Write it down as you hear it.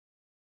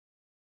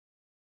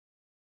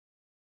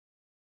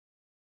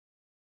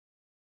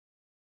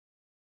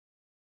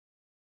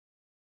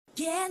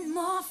Get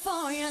more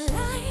for your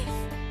life,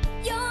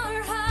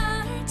 your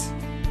heart,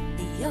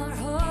 your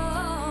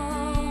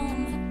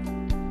home.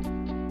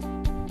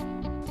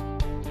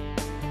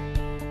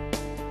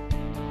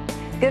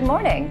 Good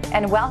morning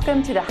and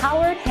welcome to the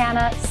Howard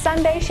Hanna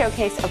Sunday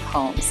Showcase of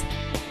Homes.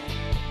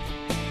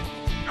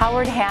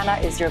 Howard Hanna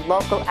is your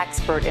local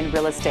expert in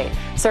real estate,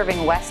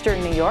 serving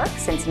Western New York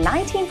since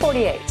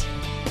 1948.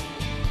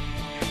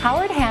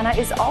 Howard Hanna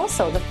is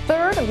also the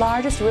third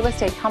largest real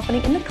estate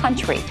company in the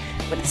country,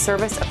 with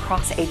service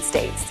across 8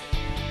 states.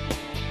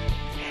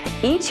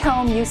 Each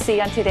home you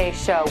see on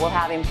today's show will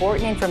have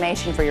important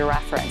information for your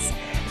reference.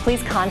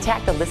 Please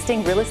contact the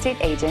listing real estate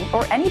agent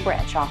or any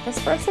branch office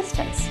for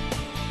assistance.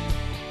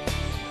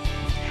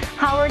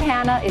 Howard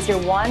Hanna is your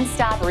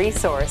one-stop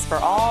resource for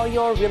all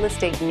your real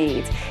estate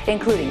needs,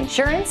 including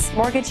insurance,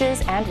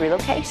 mortgages, and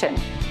relocation.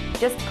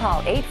 Just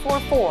call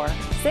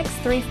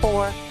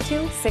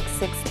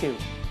 844-634-2662.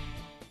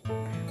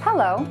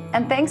 Hello,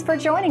 and thanks for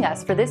joining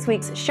us for this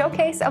week's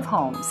Showcase of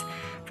Homes.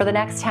 For the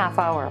next half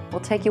hour,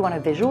 we'll take you on a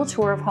visual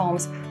tour of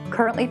homes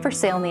currently for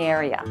sale in the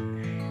area.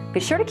 Be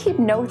sure to keep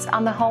notes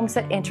on the homes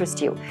that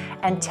interest you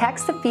and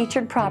text the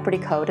featured property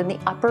code in the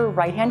upper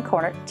right-hand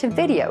corner to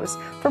videos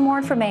for more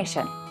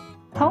information.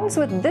 Homes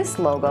with this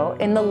logo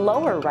in the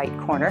lower right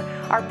corner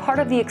are part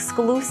of the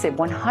exclusive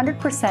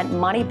 100%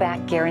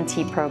 money-back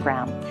guarantee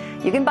program.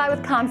 You can buy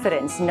with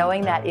confidence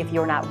knowing that if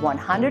you're not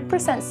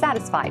 100%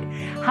 satisfied,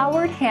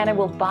 Howard Hanna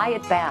will buy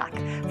it back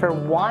for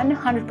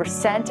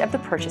 100% of the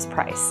purchase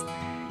price.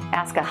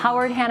 Ask a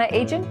Howard Hanna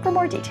agent for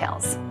more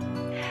details.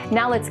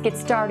 Now let's get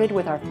started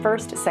with our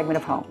first segment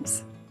of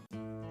homes.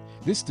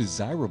 This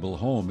desirable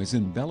home is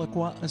in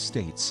Bellequa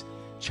Estates,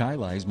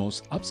 Chilai's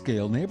most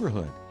upscale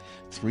neighborhood.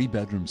 3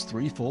 bedrooms,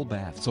 3 full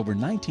baths, over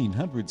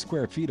 1,900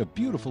 square feet of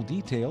beautiful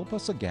detail,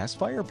 plus a gas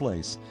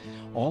fireplace.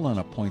 All on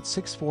a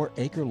 .64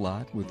 acre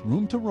lot with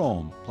room to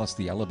roam, plus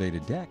the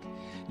elevated deck.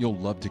 You'll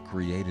love to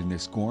create in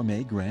this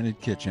gourmet granite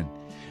kitchen.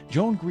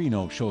 Joan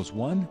Greeno shows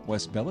 1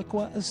 West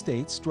Bellequa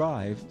Estates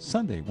Drive,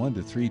 Sunday 1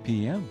 to 3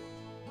 p.m.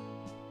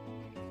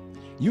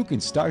 You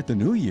can start the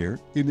new year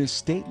in this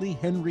stately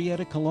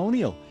Henrietta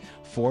Colonial.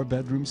 4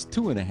 bedrooms,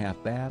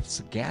 2.5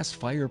 baths, gas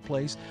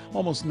fireplace,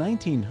 almost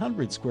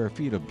 1,900 square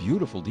feet of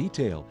beautiful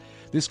detail.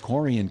 This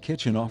Korean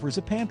kitchen offers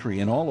a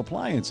pantry and all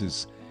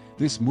appliances.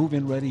 This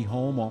move-in ready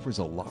home offers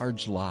a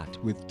large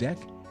lot with deck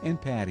and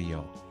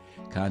patio.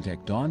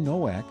 Contact Dawn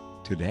Nowak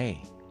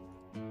today.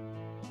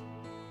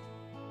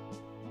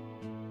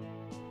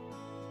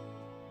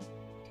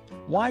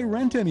 Why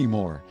rent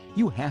anymore?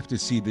 You have to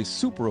see this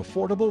super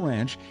affordable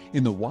ranch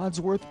in the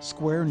Wadsworth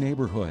Square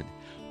neighborhood.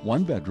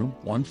 1 bedroom,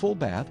 1 full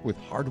bath with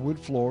hardwood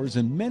floors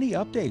and many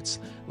updates,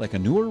 like a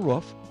newer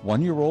roof,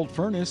 1-year-old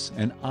furnace,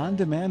 and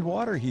on-demand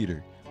water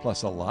heater,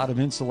 plus a lot of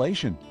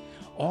insulation.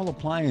 All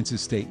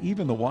appliances stay,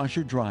 even the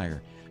washer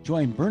dryer.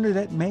 Join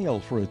Bernadette Mail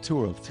for a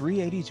tour of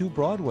 382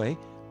 Broadway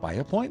by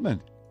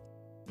appointment.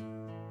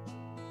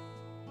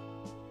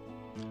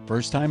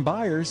 First-time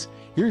buyers,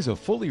 here's a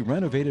fully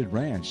renovated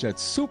ranch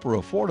that's super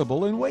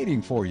affordable and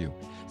waiting for you.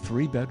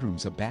 3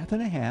 bedrooms, a bath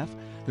and a half,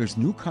 there's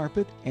new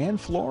carpet and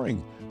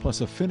flooring,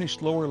 plus a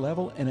finished lower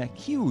level and a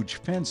huge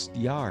fenced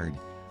yard.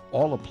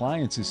 All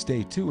appliances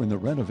stay too in the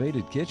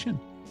renovated kitchen.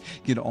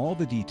 Get all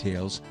the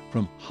details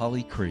from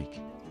Holly Creek.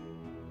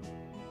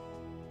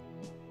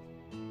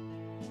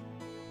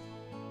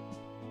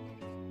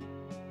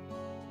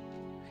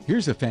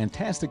 Here's a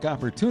fantastic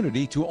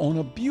opportunity to own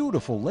a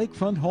beautiful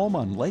lakefront home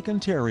on Lake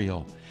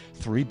Ontario.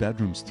 3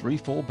 bedrooms, 3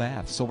 full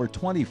baths, over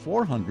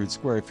 2,400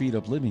 square feet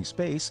of living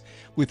space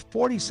with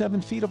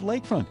 47 feet of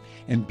lakefront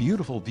and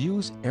beautiful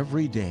views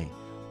every day.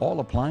 All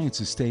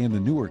appliances stay in the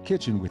newer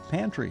kitchen with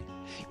pantry,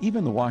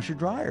 even the washer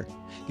dryer.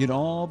 Get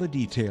all the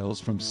details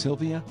from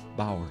Sylvia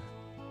Bauer.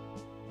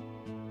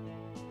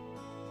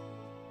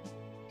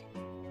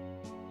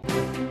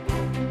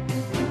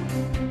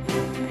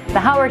 The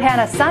Howard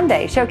Hanna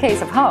Sunday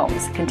Showcase of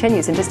Homes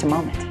continues in just a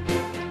moment.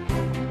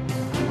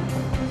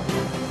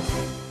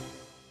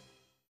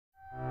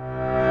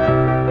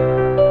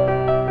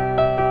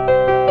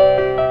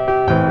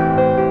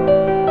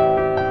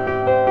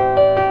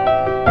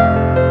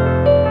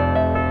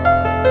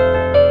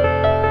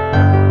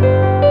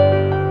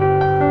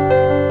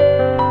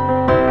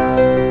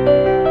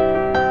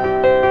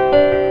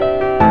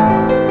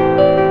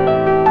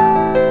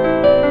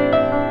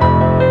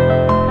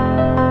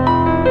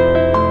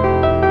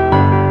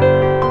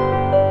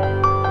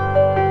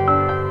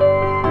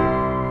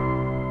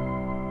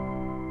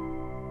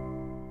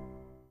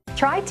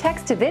 Try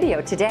text to video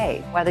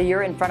today, whether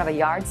you're in front of a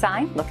yard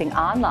sign, looking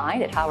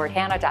online at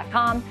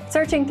howardhanna.com,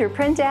 searching through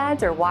print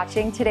ads, or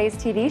watching today's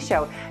TV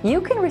show. You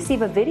can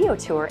receive a video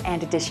tour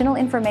and additional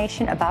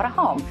information about a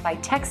home by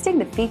texting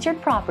the featured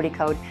property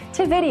code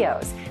to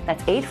videos.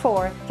 That's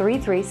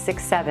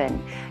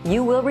 843367.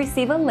 You will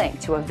receive a link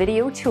to a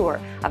video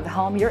tour of the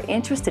home you're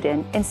interested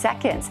in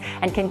seconds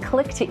and can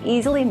click to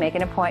easily make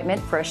an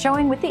appointment for a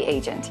showing with the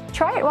agent.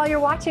 Try it while you're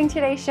watching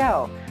today's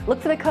show.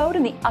 Look for the code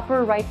in the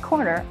upper right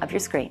corner of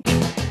your screen.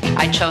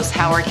 I chose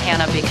Howard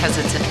Hanna because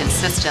it's a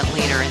consistent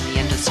leader in the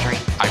industry.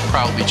 I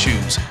proudly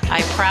choose.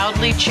 I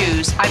proudly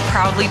choose. I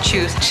proudly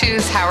choose.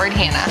 Choose Howard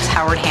Hanna.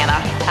 Howard Hanna.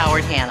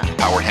 Howard Hanna.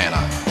 Howard Hanna.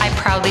 I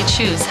proudly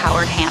choose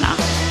Howard Hanna.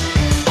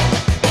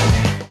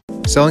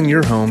 Selling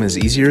your home is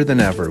easier than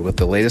ever with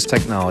the latest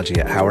technology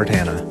at Howard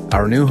Hanna.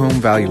 Our new home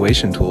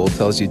valuation tool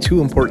tells you two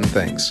important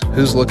things: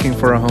 who's looking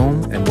for a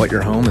home and what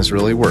your home is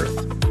really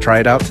worth. Try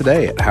it out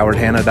today at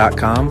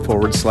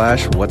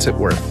howardhanna.com/what's it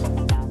worth.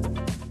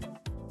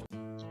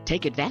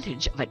 Take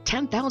advantage of a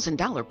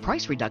 $10,000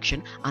 price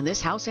reduction on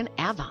this house in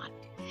Avon.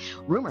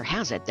 Rumor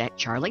has it that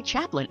Charlie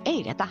Chaplin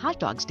ate at the hot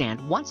dog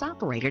stand once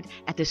operated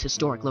at this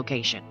historic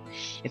location.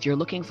 If you're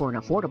looking for an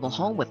affordable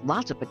home with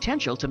lots of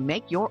potential to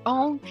make your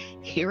own,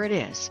 here it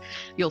is.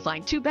 You'll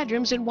find 2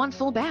 bedrooms and 1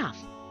 full bath.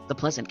 The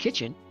pleasant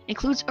kitchen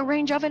includes a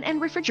range oven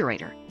and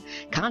refrigerator.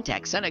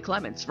 Contact Senna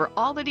Clements for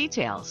all the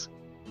details.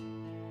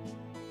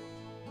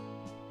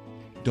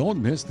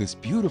 Don't miss this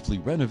beautifully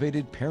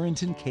renovated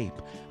Parrington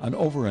Cape on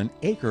over an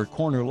acre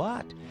corner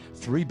lot.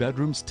 3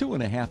 bedrooms,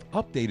 2.5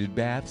 updated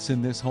baths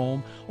in this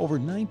home, over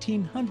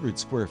 1,900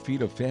 square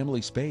feet of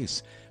family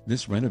space.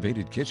 This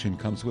renovated kitchen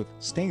comes with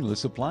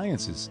stainless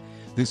appliances.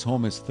 This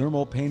home has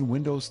thermal pane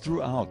windows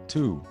throughout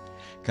too.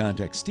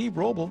 Contact Steve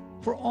Roble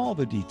for all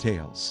the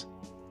details.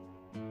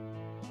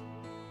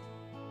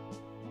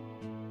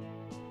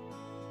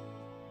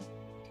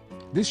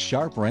 This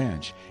sharp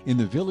ranch in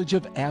the village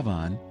of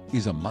Avon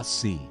is a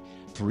must-see.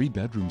 3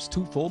 bedrooms,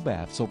 2 full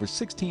baths, over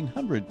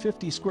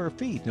 1,650 square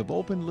feet of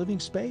open living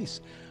space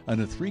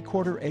on a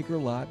 3/4 acre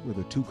lot with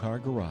a 2-car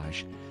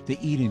garage. The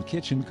eat-in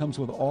kitchen comes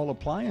with all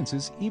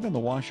appliances, even the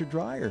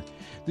washer-dryer.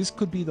 This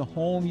could be the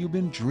home you've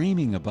been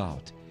dreaming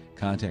about.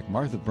 Contact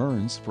Martha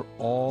Burns for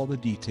all the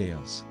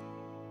details.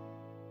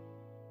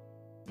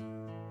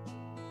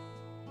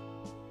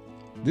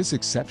 This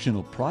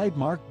exceptional Pride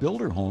Mark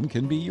builder home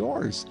can be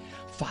yours.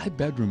 5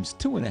 bedrooms,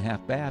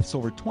 2.5 baths,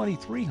 over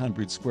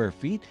 2,300 square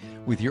feet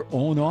with your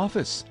own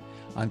office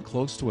on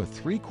close to a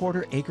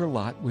 3/4 acre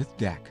lot with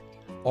deck.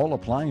 All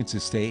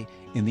appliances stay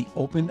in the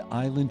open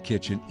island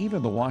kitchen,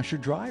 even the washer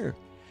dryer.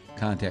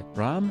 Contact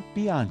Bram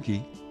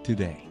Bianchi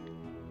today.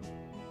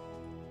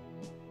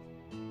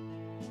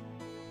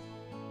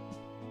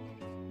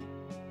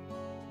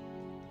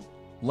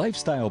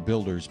 Lifestyle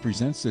Builders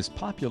presents this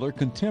popular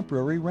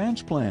contemporary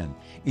ranch plan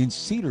in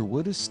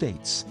Cedarwood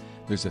Estates.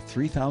 There's a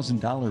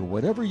 $3,000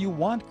 whatever you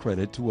want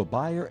credit to a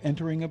buyer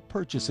entering a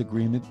purchase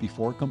agreement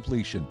before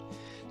completion.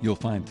 You'll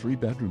find 3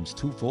 bedrooms,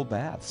 2 full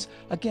baths,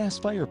 a gas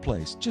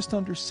fireplace, just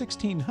under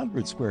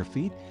 1,600 square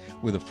feet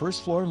with a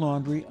first floor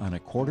laundry on a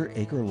 1/4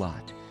 acre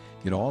lot.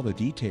 Get all the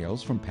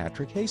details from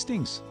Patrick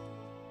Hastings.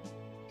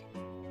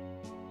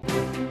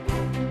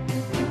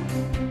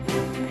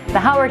 The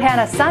Howard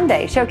Hanna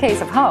Sunday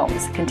Showcase of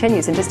Homes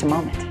continues in just a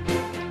moment.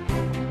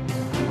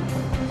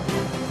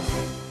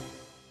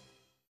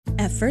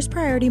 At First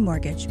Priority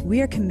Mortgage,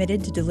 we are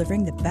committed to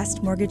delivering the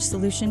best mortgage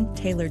solution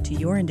tailored to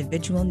your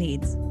individual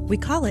needs. We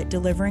call it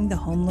delivering the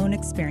home loan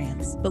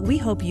experience, but we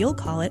hope you'll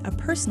call it a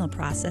personal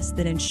process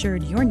that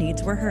ensured your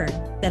needs were heard,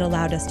 that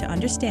allowed us to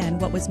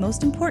understand what was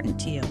most important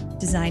to you,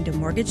 designed a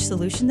mortgage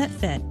solution that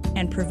fit,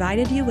 and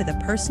provided you with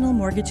a personal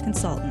mortgage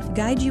consultant to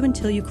guide you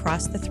until you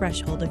cross the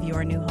threshold of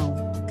your new home.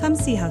 Come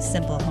see how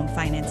simple home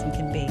financing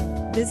can be.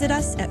 Visit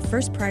us at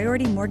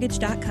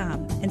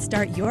firstprioritymortgage.com and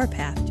start your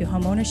path to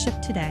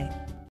homeownership today.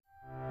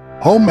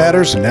 Home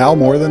matters now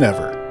more than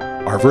ever.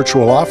 Our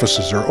virtual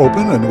offices are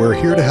open and we're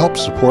here to help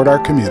support our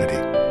community.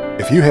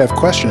 If you have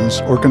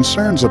questions or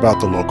concerns about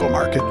the local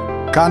market,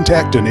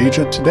 contact an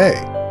agent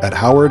today at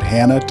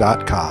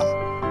howardhanna.com.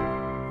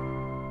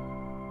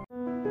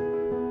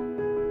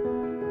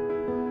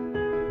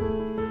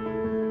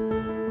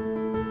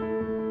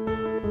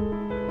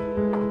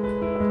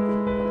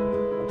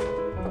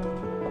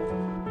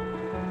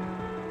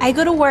 I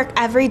go to work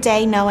every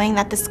day knowing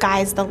that the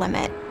sky is the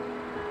limit.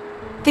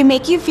 They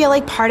make you feel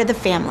like part of the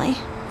family,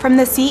 from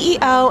the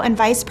CEO and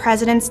vice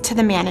presidents to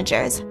the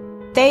managers.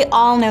 They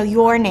all know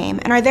your name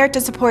and are there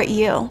to support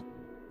you.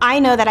 I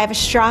know that I have a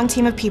strong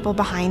team of people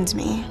behind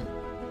me.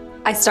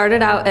 I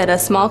started out at a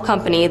small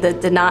company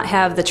that did not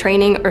have the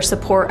training or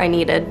support I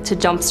needed to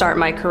jumpstart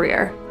my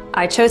career.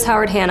 I chose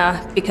Howard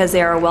Hanna because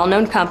they are a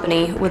well-known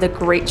company with a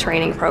great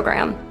training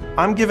program.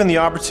 I'm given the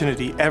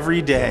opportunity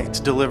every day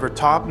to deliver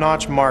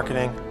top-notch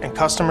marketing and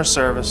customer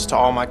service to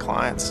all my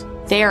clients.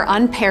 They are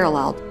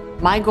unparalleled.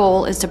 My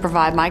goal is to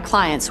provide my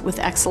clients with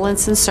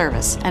excellence in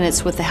service, and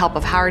it's with the help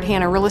of Howard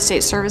Hanna Real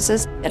Estate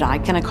Services that I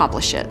can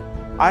accomplish it.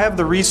 I have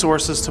the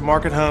resources to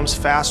market homes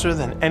faster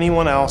than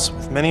anyone else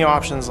with many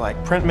options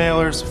like print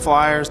mailers,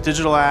 flyers,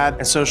 digital ad,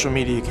 and social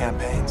media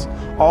campaigns,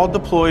 all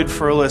deployed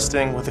for a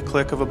listing with a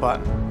click of a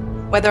button.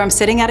 Whether I'm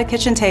sitting at a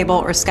kitchen table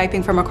or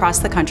Skyping from across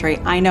the country,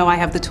 I know I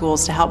have the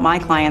tools to help my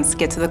clients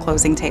get to the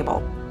closing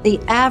table. The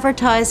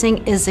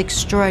advertising is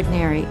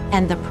extraordinary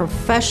and the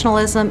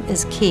professionalism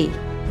is key.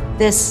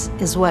 This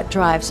is what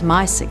drives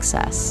my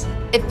success.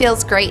 It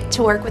feels great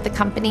to work with a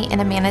company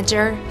and a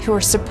manager who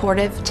are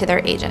supportive to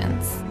their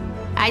agents.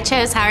 I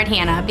chose Howard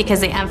Hanna because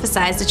they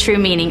emphasize the true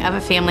meaning of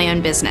a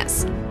family-owned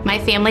business. My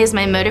family is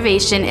my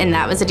motivation, and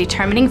that was a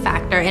determining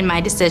factor in my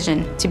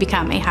decision to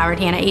become a Howard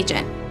Hanna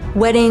agent.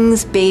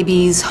 Weddings,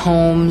 babies,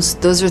 homes,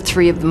 those are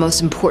three of the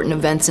most important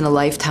events in a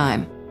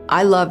lifetime.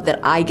 I love that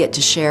I get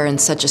to share in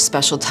such a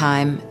special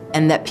time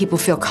and that people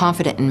feel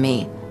confident in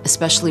me,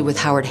 especially with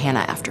Howard Hanna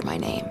after my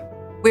name.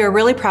 We are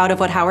really proud of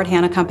what Howard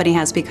Hanna Company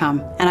has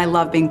become, and I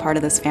love being part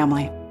of this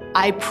family.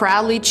 I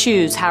proudly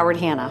choose Howard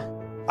Hanna.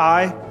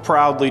 I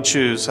proudly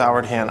choose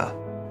Howard Hanna.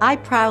 I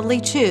proudly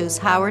choose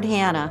Howard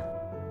Hanna.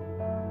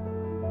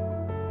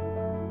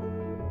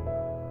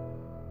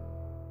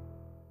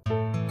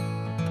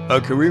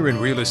 A career in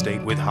real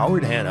estate with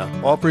Howard Hanna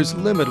offers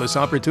limitless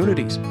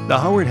opportunities. The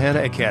Howard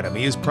Hanna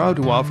Academy is proud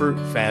to offer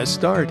Fast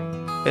Start,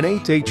 an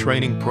 8-day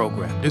training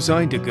program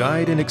designed to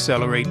guide and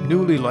accelerate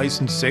newly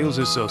licensed sales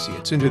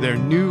associates into their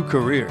new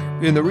career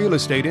in the real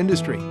estate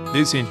industry.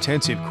 This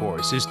intensive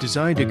course is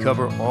designed to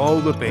cover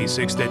all the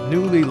basics that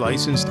newly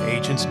licensed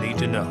agents need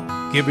to know,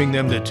 giving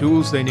them the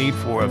tools they need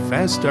for a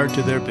fast start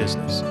to their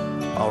business.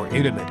 Our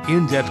intimate,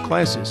 in-depth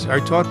classes are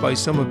taught by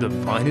some of the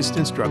finest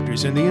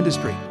instructors in the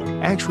industry,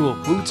 actual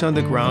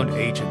boots-on-the-ground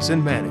agents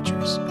and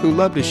managers who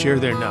love to share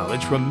their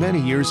knowledge from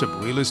many years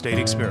of real estate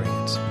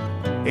experience.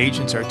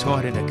 Agents are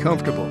taught in a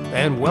comfortable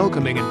and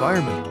welcoming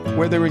environment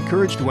where they're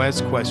encouraged to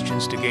ask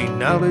questions to gain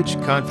knowledge,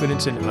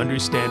 confidence, and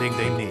understanding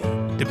they need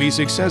to be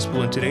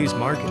successful in today's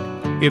market.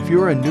 If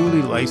you're a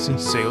newly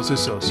licensed sales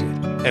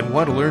associate and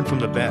want to learn from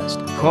the best,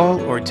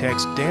 call or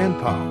text Dan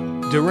Powell,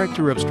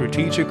 Director of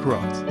Strategic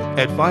Growth,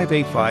 at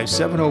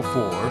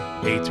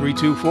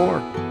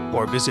 585-704-8324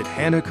 or visit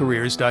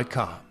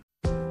hannacareers.com.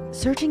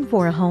 Searching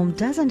for a home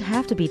doesn't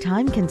have to be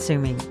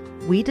time-consuming.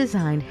 We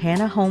designed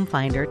Hanna Home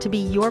Finder to be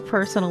your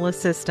personal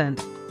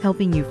assistant,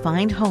 helping you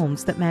find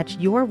homes that match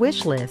your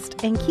wish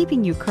list and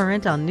keeping you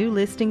current on new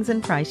listings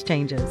and price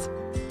changes.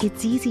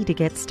 It's easy to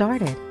get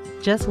started.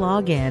 Just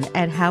log in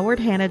at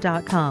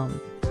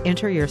howardhanna.com.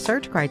 Enter your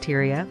search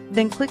criteria,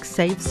 then click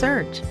Save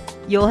Search.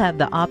 You'll have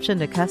the option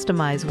to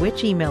customize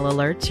which email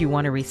alerts you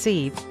want to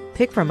receive,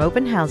 pick from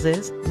open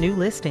houses, new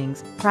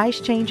listings, price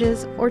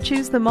changes, or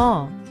choose them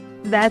all.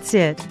 That's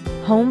it.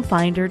 Home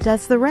Finder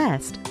does the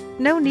rest.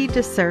 No need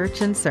to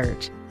search and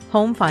search.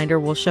 Home Finder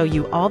will show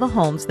you all the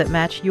homes that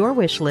match your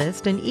wish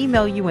list and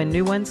email you when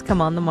new ones come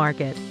on the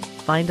market.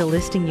 Find a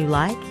listing you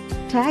like,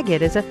 tag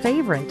it as a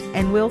favorite,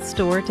 and we'll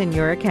store it in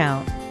your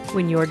account.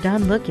 When you're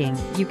done looking,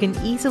 you can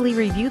easily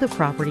review the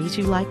properties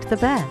you liked the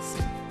best.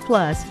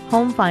 Plus,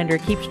 Home Finder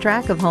keeps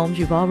track of homes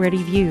you've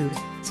already viewed,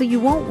 so you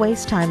won't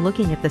waste time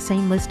looking at the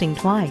same listing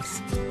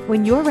twice.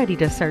 When you're ready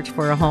to search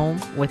for a home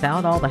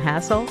without all the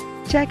hassle,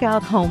 check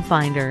out Home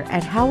Finder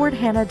at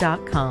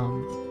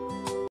howardhanna.com.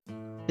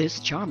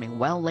 This charming,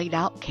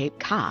 well-laid-out Cape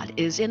Cod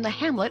is in the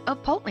hamlet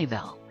of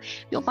Pulteneyville.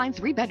 You'll find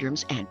 3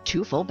 bedrooms and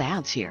 2 full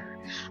baths here.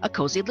 A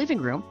cozy living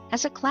room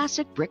has a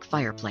classic brick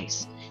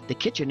fireplace. The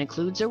kitchen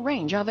includes a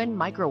range oven,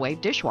 microwave,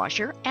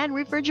 dishwasher, and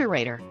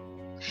refrigerator.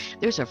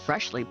 There's a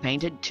freshly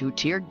painted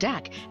 2-tiered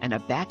deck and a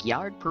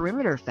backyard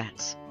perimeter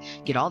fence.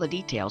 Get all the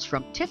details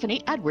from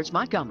Tiffany Edwards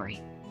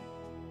Montgomery.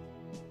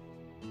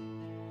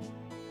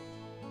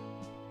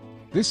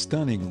 This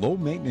stunning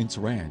low-maintenance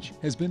ranch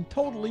has been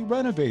totally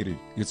renovated.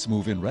 It's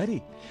move-in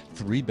ready.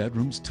 3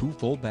 bedrooms, 2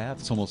 full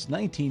baths, almost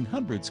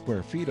 1,900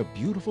 square feet of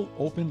beautiful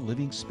open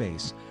living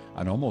space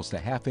on almost a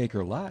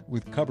half-acre lot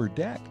with covered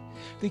deck.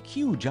 The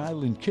huge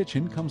island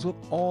kitchen comes with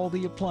all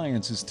the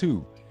appliances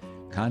too.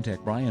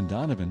 Contact Brian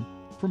Donovan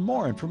for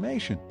more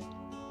information.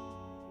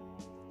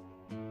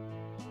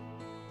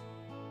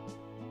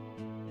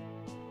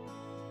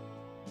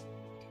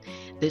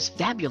 This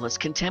fabulous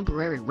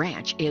contemporary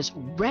ranch is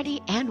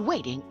ready and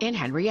waiting in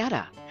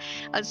Henrietta.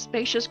 A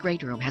spacious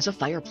great room has a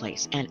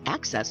fireplace and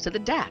access to the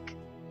deck.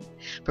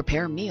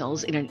 Prepare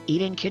meals in an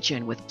eat-in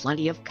kitchen with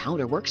plenty of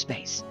counter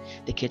workspace.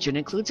 The kitchen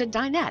includes a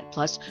dinette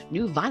plus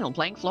new vinyl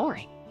plank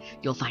flooring.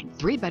 You'll find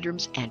 3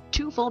 bedrooms and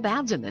 2 full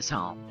baths in this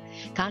home.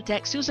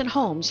 Contact Susan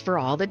Holmes for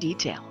all the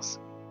details.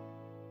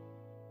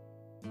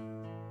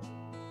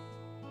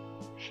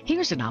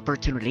 Here's an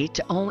opportunity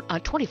to own a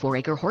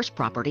 24-acre horse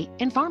property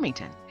in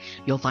Farmington.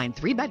 You'll find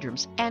 3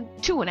 bedrooms and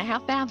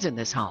 2.5 baths in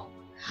this home.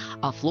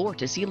 A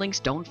floor-to-ceiling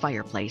stone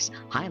fireplace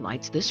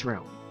highlights this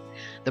room.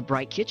 The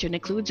bright kitchen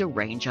includes a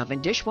range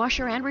oven,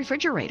 dishwasher, and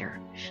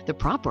refrigerator. The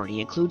property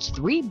includes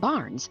 3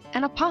 barns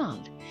and a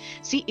pond.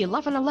 See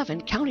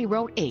 1111 County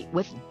Road 8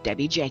 with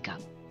Debbie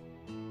Jacob.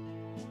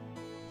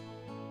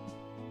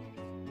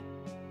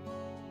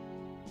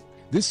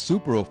 This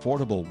super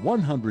affordable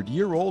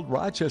 100-year-old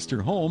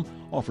Rochester home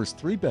offers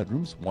 3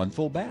 bedrooms, 1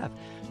 full bath,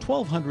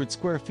 1,200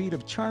 square feet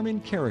of charming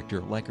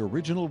character like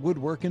original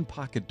woodwork and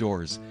pocket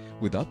doors,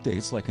 with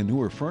updates like a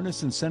newer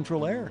furnace and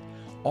central air,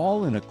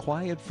 all in a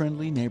quiet,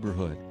 friendly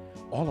neighborhood.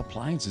 All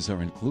appliances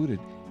are included,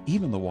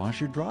 even the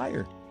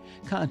washer-dryer.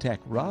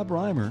 Contact Rob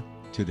Reimer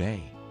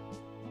today.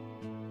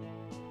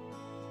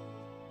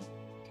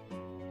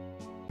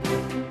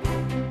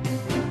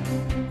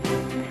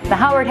 The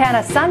Howard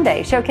Hanna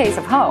Sunday Showcase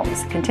of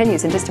Homes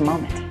continues in just a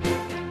moment.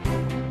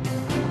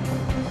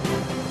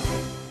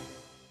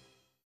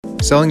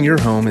 Selling your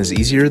home is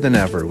easier than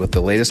ever with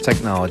the latest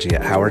technology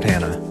at Howard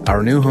Hanna.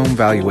 Our new home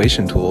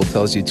valuation tool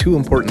tells you two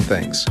important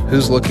things: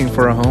 who's looking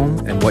for a home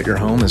and what your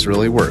home is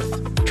really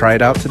worth. Try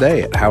it out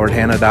today at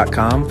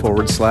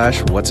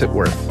howardhanna.com/what's it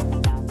worth.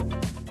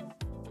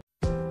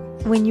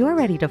 When you're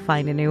ready to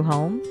find a new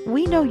home,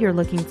 we know you're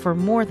looking for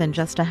more than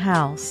just a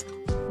house.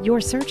 You're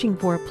searching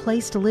for a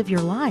place to live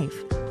your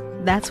life.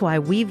 That's why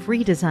we've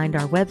redesigned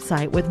our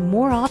website with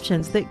more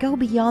options that go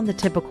beyond the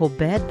typical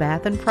bed,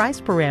 bath, and price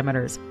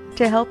parameters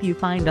to help you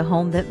find a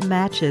home that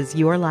matches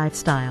your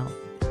lifestyle.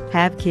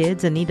 Have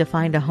kids and need to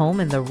find a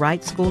home in the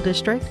right school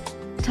district?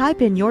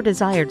 Type in your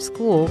desired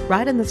school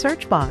right in the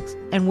search box,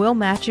 and we'll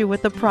match you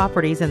with the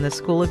properties in the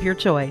school of your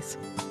choice.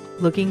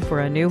 Looking for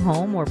a new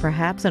home or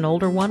perhaps an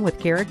older one with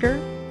character?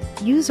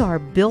 Use our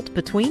Built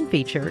Between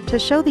feature to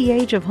show the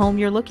age of home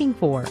you're looking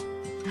for.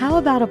 How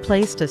about a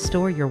place to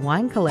store your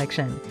wine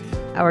collection?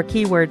 Our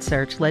keyword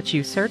search lets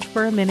you search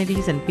for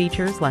amenities and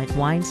features like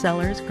wine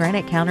cellars,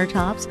 granite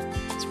countertops,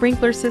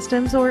 sprinkler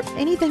systems, or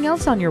anything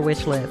else on your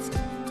wish list.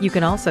 You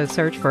can also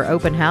search for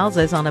open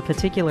houses on a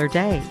particular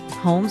day,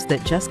 homes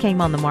that just came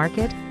on the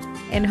market,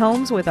 and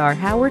homes with our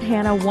Howard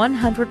Hanna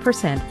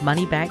 100%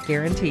 money-back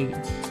guarantee.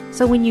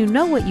 So when you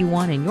know what you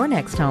want in your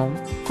next home,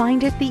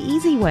 find it the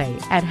easy way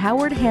at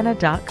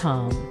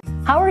howardhanna.com.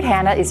 Howard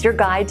Hanna is your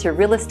guide to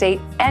real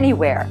estate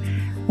anywhere.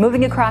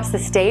 Moving across the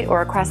state or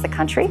across the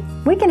country?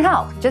 We can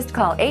help. Just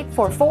call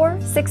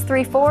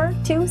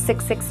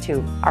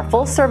 844-634-2662. Our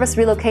full-service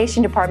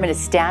relocation department is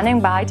standing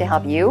by to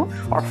help you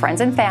or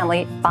friends and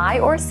family buy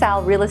or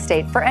sell real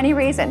estate for any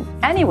reason,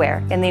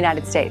 anywhere in the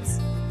United States.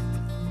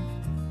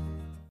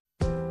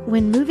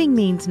 When moving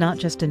means not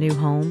just a new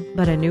home,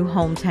 but a new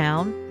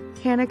hometown,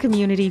 Hanna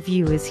Community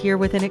View is here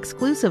with an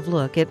exclusive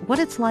look at what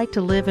it's like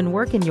to live and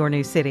work in your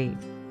new city.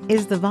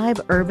 Is the vibe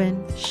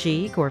urban,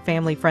 chic, or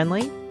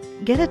family-friendly?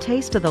 Get a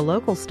taste of the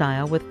local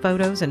style with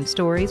photos and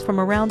stories from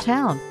around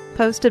town,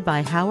 posted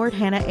by Howard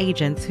Hanna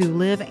agents who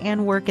live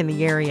and work in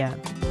the area.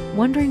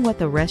 Wondering what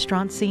the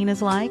restaurant scene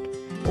is like?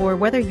 Or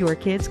whether your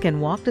kids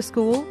can walk to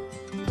school?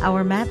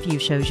 Our map view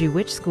shows you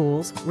which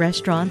schools,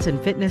 restaurants,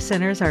 and fitness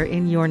centers are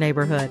in your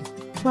neighborhood.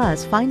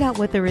 Plus, find out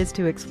what there is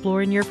to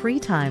explore in your free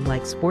time,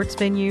 like sports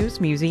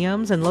venues,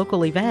 museums, and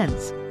local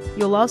events.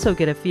 You'll also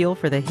get a feel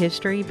for the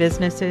history,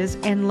 businesses,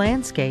 and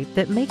landscape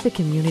that make the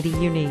community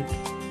unique.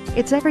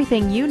 It's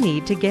everything you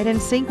need to get in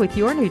sync with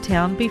your new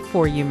town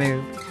before you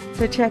move.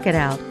 To check it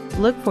out,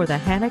 look for the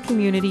Hanna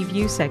Community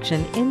View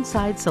section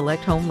inside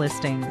select home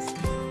listings.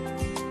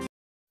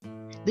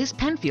 This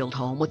Penfield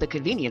home with a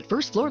convenient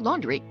first-floor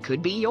laundry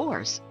could be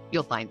yours.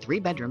 You'll find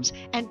 3 bedrooms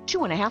and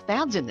 2.5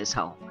 baths in this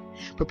home.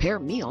 Prepare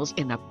meals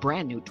in a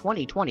brand new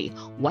 2020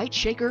 White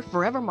Shaker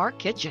Forever Mark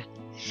kitchen.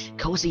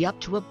 Cozy up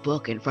to a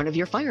book in front of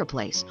your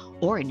fireplace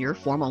or in your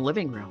formal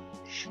living room.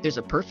 There's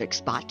a perfect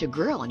spot to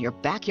grill on your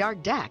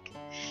backyard deck.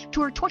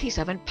 Tour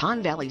 27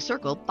 Pond Valley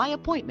Circle by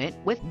appointment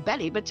with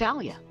Betty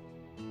Battaglia.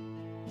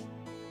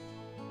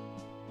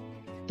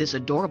 This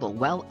adorable,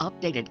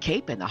 well-updated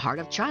cape in the heart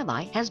of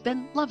Chili has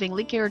been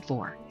lovingly cared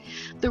for.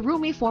 The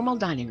roomy formal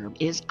dining room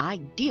is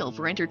ideal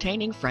for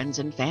entertaining friends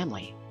and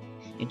family.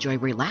 Enjoy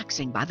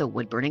relaxing by the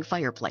wood-burning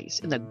fireplace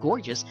in the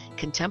gorgeous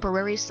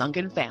contemporary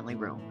sunken family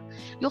room.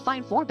 You'll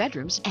find 4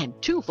 bedrooms and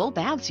 2 full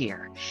baths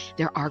here.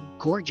 There are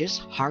gorgeous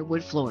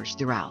hardwood floors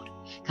throughout.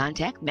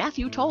 Contact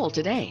Matthew Toll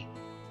today.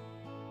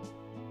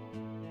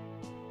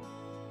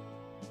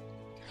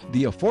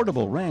 The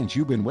affordable ranch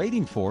you've been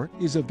waiting for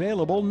is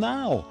available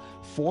now.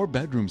 4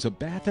 bedrooms, a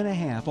bath and a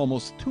half,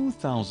 almost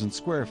 2,000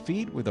 square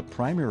feet with a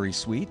primary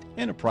suite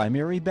and a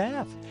primary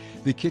bath.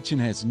 The kitchen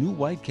has new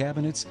white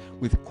cabinets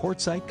with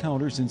quartzite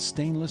counters and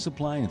stainless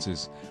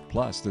appliances.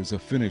 Plus, there's a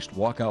finished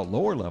walkout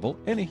lower level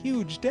and a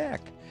huge deck.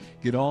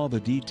 Get all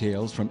the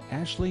details from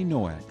Ashley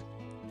Noack.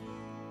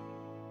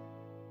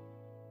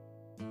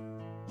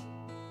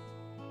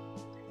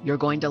 You're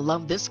going to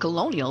love this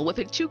colonial with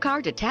a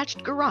 2-car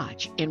detached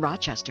garage in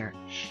Rochester.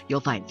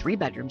 You'll find 3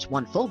 bedrooms,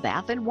 1 full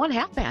bath, and 1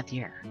 half bath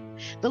here.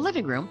 The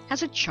living room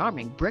has a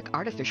charming brick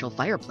artificial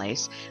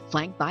fireplace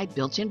flanked by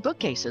built-in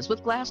bookcases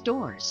with glass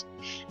doors.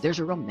 There's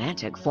a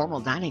romantic formal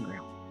dining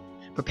room.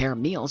 Prepare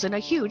meals in a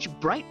huge,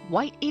 bright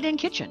white eat-in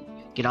kitchen.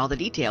 Get all the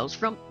details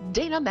from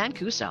Dana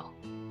Mancuso.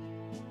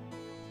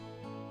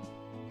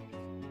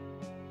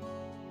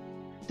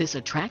 This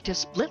attractive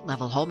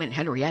split-level home in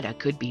Henrietta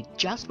could be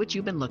just what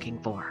you've been looking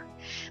for.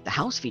 The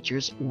house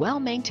features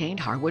well-maintained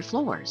hardwood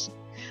floors.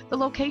 The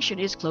location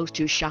is close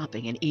to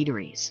shopping and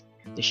eateries.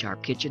 The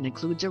sharp kitchen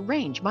includes a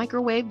range,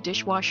 microwave,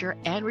 dishwasher,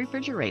 and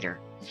refrigerator.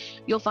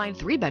 You'll find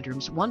 3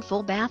 bedrooms, 1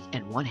 full bath,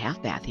 and 1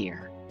 half bath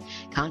here.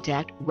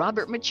 Contact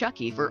Robert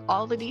Machucky for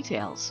all the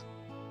details.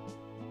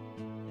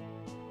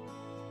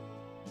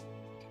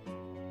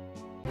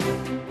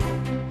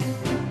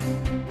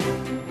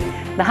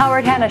 The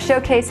Howard Hanna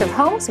Showcase of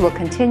Homes will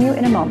continue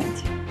in a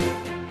moment.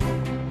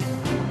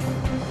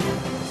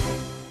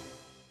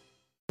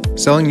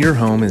 Selling your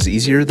home is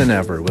easier than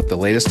ever with the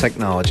latest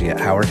technology at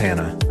Howard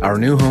Hanna. Our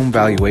new home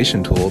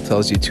valuation tool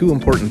tells you 2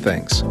 important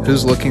things: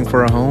 who's looking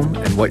for a home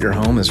and what your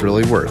home is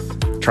really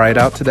worth. Try it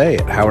out today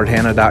at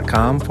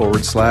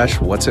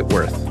howardhanna.com/what's it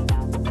worth.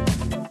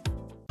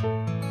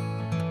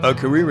 A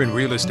career in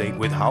real estate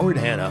with Howard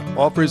Hanna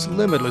offers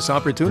limitless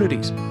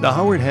opportunities. The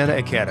Howard Hanna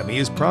Academy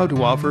is proud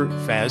to offer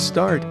Fast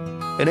Start,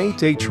 an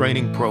 8-day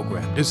training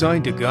program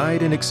designed to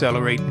guide and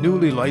accelerate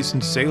newly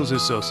licensed sales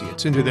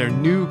associates into their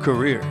new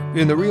career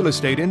in the real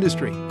estate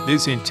industry.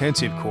 This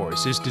intensive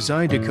course is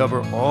designed to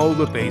cover all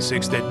the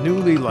basics that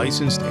newly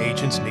licensed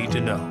agents need to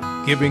know,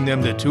 giving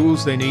them the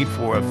tools they need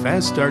for a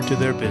fast start to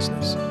their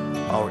business.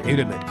 Our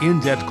intimate,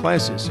 in-depth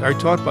classes are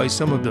taught by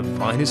some of the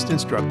finest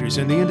instructors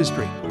in the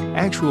industry,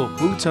 actual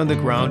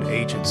boots-on-the-ground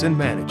agents and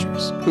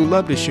managers who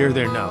love to share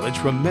their knowledge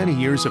from many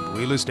years of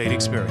real estate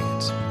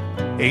experience.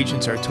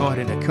 Agents are taught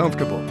in a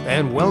comfortable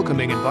and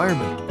welcoming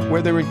environment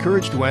where they're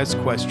encouraged to ask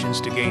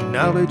questions to gain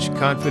knowledge,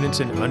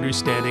 confidence, and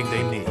understanding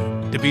they need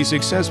to be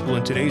successful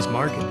in today's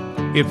market.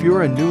 If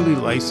you're a newly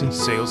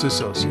licensed sales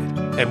associate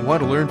and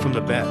want to learn from the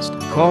best,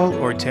 call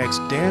or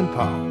text Dan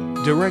Powell,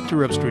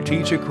 Director of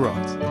Strategic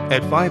Growth,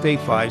 at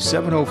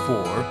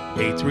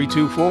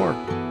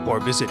 585-704-8324 or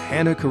visit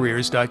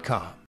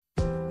hannacareers.com.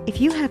 If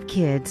you have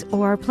kids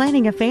or are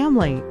planning a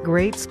family,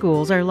 great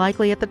schools are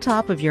likely at the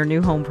top of your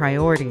new home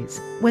priorities.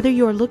 Whether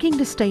you're looking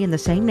to stay in the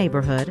same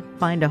neighborhood,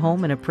 find a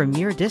home in a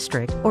premier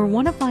district, or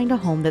want to find a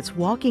home that's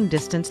walking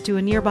distance to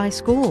a nearby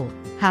school,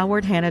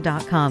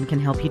 howardhanna.com can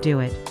help you do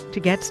it. To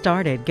get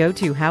started, go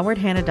to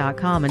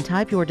howardhanna.com and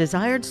type your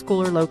desired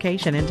school or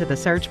location into the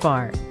search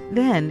bar.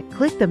 Then,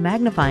 click the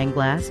magnifying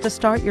glass to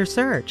start your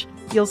search.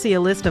 You'll see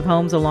a list of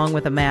homes along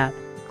with a map.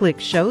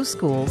 Click Show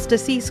Schools to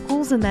see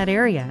schools in that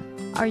area.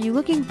 Are you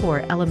looking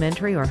for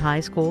elementary or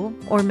high school,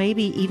 or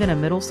maybe even a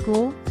middle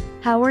school?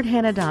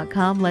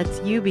 howardhanna.com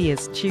lets you be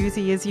as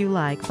choosy as you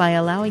like by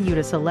allowing you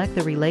to select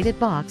the related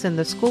box in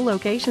the school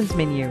locations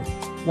menu.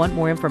 Want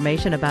more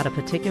information about a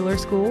particular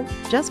school?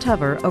 Just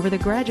hover over the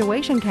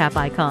graduation cap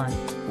icon.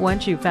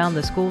 Once you've found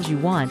the schools you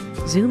want,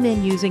 zoom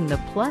in using the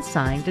plus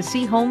sign to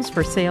see homes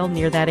for sale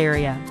near that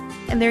area.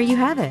 And there you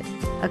have it,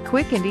 a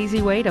quick and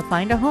easy way to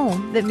find a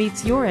home that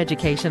meets your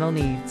educational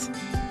needs.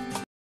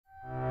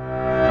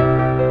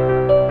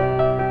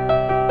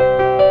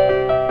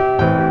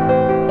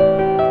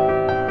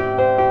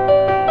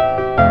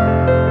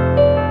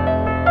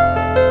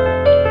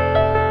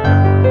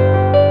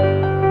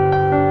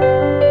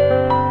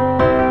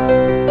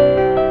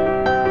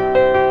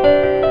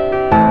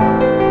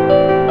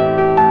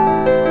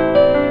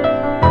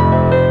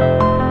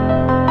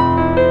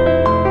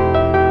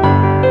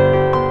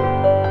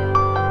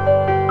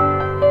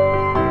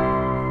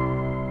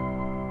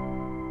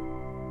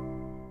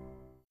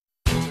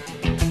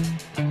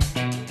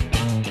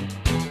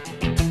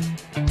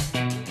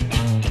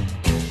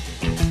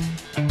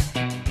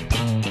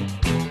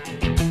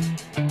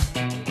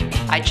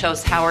 I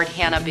chose Howard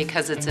Hanna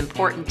because it's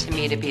important to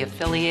me to be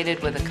affiliated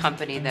with a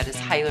company that is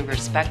highly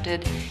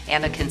respected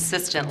and a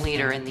consistent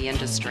leader in the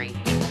industry.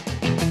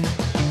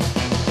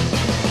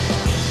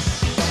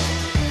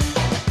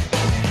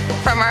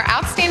 From our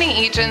outstanding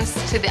agents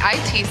to the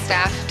IT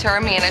staff to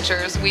our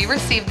managers, we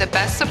receive the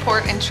best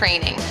support and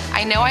training.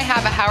 I know I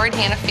have a Howard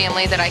Hanna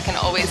family that I can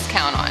always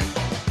count on.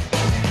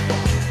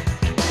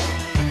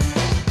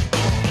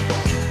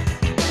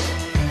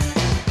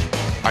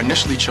 I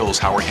initially chose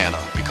Howard Hanna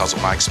because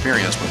of my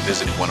experience when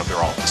visiting one of their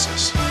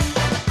offices.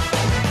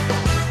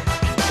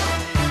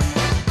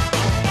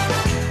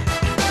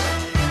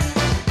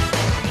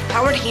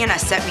 Howard Hanna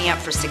set me up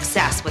for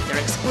success with their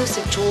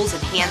exclusive tools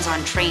and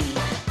hands-on training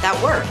that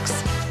works.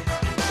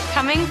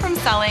 Coming from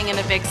selling in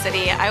a big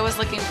city, I was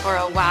looking for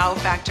a wow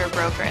factor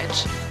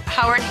brokerage.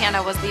 Howard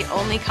Hanna was the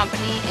only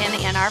company in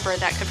Ann Arbor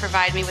that could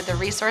provide me with the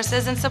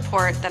resources and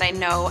support that I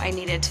know I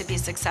needed to be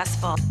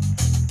successful.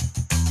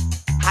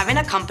 Having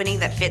a company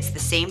that fits the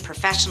same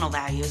professional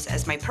values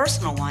as my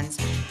personal ones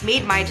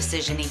made my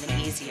decision even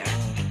easier.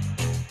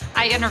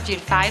 I interviewed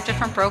 5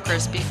 different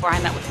brokers before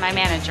I met with my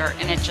manager,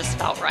 and it just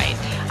felt right.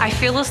 I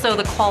feel as though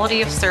the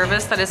quality of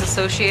service that is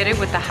associated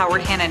with the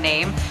Howard Hanna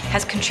name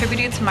has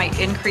contributed to my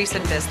increase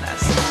in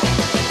business.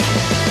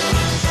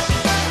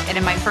 And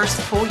in my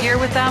first full year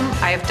with them,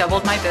 I have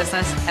doubled my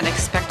business and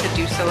expect to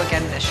do so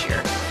again this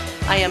year.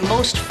 I am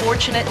most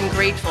fortunate and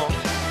grateful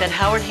that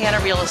Howard Hanna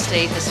Real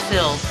Estate is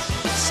filled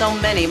with so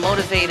many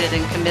motivated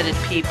and committed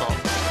people.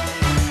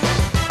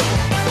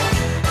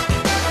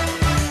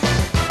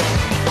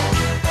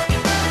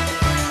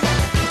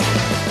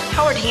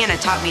 Howard Hanna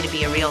taught me to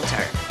be a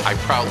realtor. I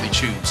proudly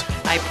choose.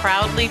 I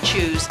proudly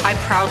choose. I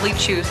proudly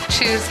choose.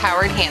 Choose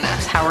Howard Hanna.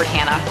 Howard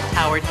Hanna.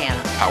 Howard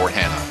Hanna. Howard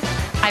Hanna.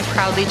 I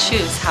proudly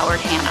choose Howard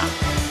Hanna.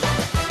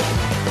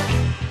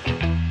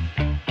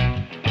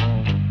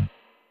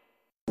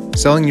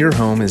 Selling your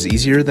home is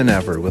easier than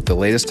ever with the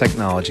latest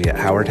technology at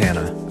Howard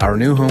Hanna. Our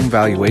new home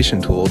valuation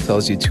tool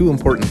tells you 2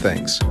 important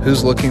things: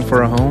 who's looking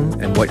for a home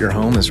and what your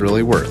home is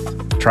really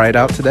worth. Try it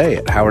out today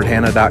at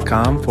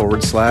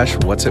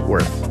howardhanna.com/what's it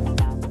worth.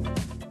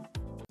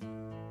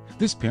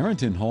 This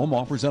Parenton home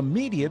offers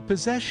immediate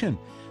possession.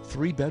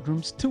 3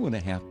 bedrooms,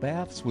 2.5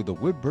 baths with a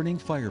wood-burning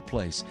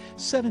fireplace,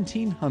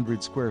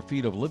 1,700 square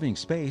feet of living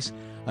space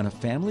on a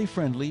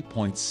family-friendly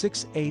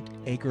 0.68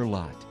 acre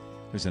lot.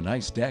 There's a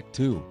nice deck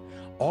too.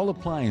 All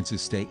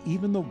appliances stay,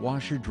 even the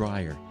washer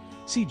dryer.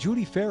 See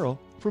Judy Farrell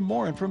for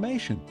more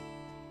information.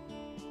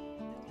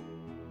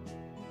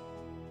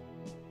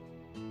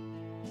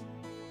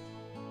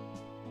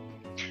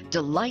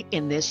 Delight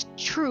in this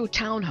true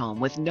townhome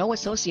with no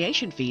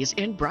association fees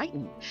in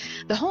Brighton.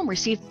 The home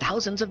received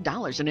thousands of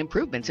dollars in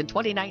improvements in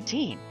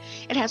 2019.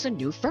 It has a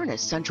new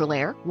furnace, central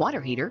air, water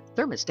heater,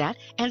 thermostat,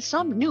 and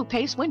some new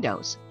pace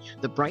windows.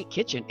 The bright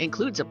kitchen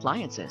includes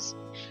appliances.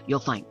 You'll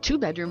find 2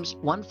 bedrooms,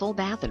 1 full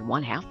bath, and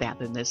 1 half bath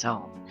in this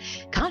home.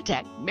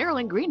 Contact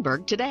Marilyn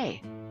Greenberg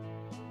today.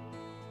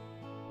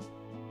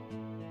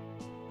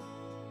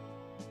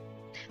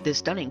 This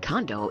stunning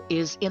condo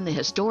is in the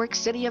historic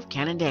city of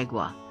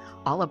Canandaigua.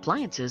 All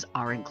appliances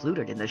are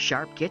included in the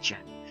sharp kitchen.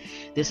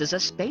 This is a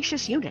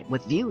spacious unit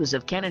with views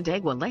of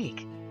Canandaigua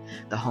Lake.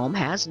 The home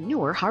has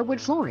newer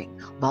hardwood flooring,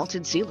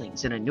 vaulted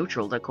ceilings, and a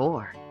neutral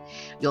decor.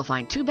 You'll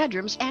find 2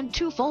 bedrooms and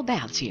 2 full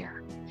baths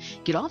here.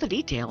 Get all the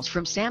details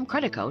from Sam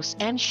Credicos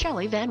and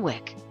Shelley Van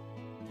Wyck.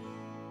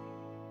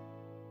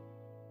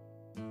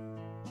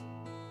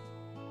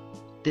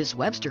 This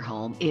Webster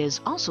home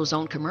is also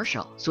zoned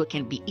commercial, so it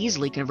can be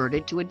easily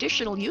converted to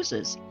additional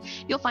uses.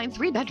 You'll find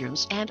 3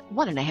 bedrooms and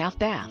 1.5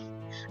 bath.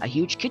 A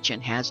huge kitchen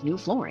has new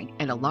flooring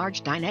and a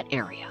large dinette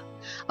area.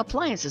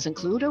 Appliances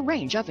include a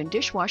range oven,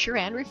 dishwasher,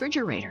 and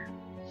refrigerator.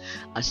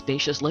 A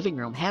spacious living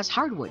room has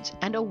hardwoods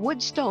and a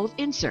wood stove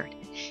insert.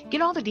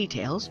 Get all the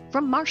details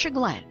from Marcia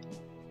Glenn.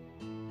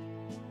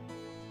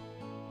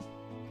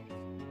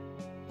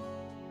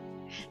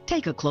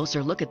 Take a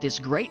closer look at this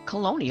great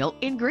colonial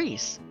in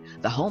Greece.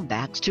 The home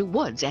backs to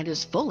woods and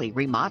is fully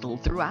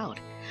remodeled throughout.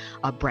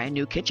 A brand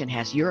new kitchen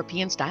has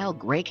European-style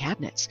gray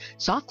cabinets,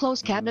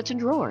 soft-close cabinets and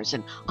drawers,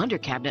 and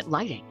under-cabinet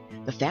lighting.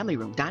 The family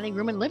room, dining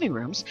room, and living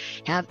rooms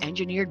have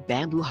engineered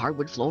bamboo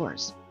hardwood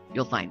floors.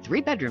 You'll find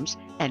 3 bedrooms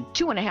and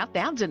 2.5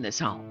 baths in this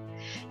home.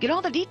 Get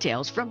all the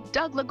details from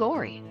Doug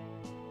Ligori.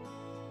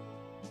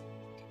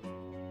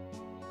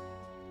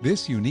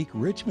 This unique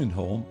Richmond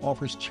home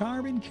offers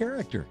charm and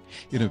character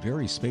in a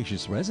very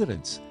spacious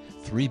residence.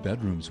 3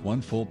 bedrooms, 1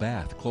 full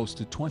bath, close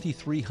to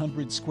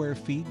 2,300 square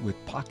feet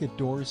with pocket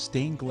doors,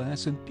 stained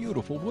glass, and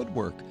beautiful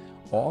woodwork,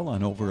 all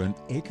on over an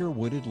acre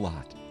wooded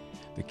lot.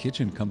 The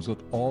kitchen comes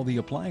with all the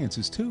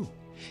appliances too.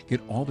 Get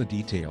all the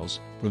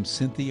details from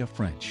Cynthia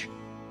French.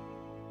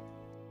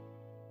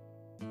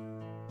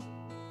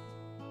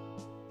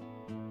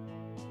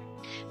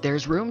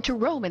 There's room to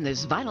roam in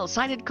this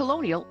vinyl-sided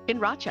colonial in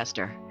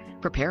Rochester.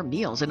 Prepare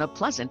meals in a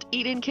pleasant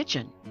eat-in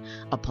kitchen.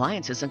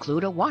 Appliances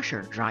include a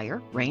washer,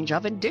 dryer, range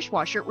oven,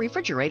 dishwasher,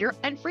 refrigerator,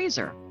 and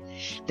freezer.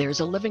 There's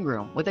a living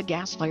room with a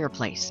gas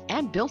fireplace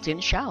and built-in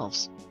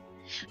shelves.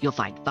 You'll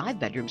find 5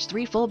 bedrooms,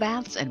 3 full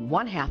baths, and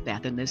 1 half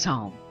bath in this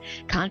home.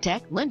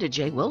 Contact Linda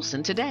J.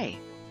 Wilson today.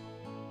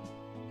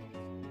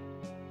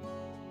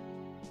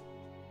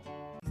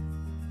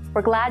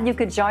 We're glad you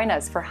could join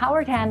us for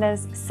Howard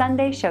Hanna's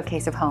Sunday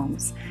Showcase of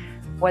Homes.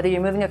 Whether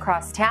you're moving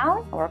across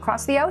town or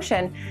across the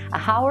ocean, a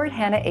Howard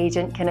Hanna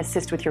agent can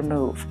assist with your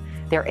move.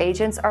 Their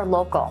agents are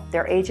local.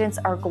 Their agents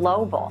are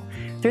global.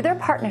 Through their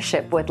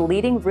partnership with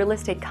leading real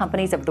estate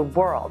companies of the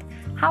world,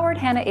 Howard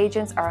Hanna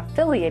agents are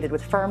affiliated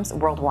with firms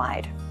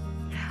worldwide.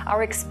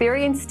 Our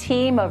experienced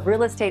team of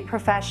real estate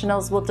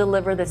professionals will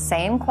deliver the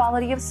same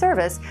quality of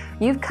service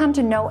you've come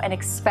to know and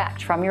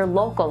expect from your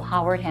local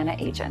Howard Hanna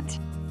agent.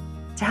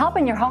 To help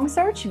in your home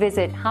search,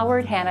 visit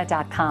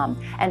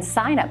howardhanna.com and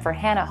sign up for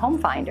Hanna Home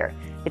Finder.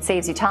 It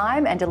saves you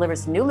time and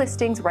delivers new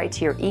listings right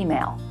to your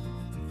email.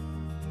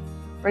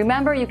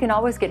 Remember, you can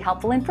always get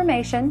helpful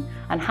information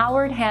on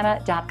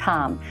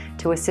howardhanna.com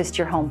to assist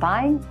your home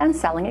buying and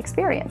selling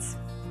experience.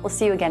 We'll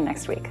see you again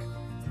next week.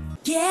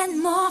 Get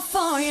more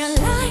for your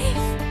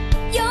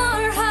life,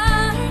 your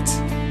heart,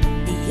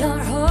 your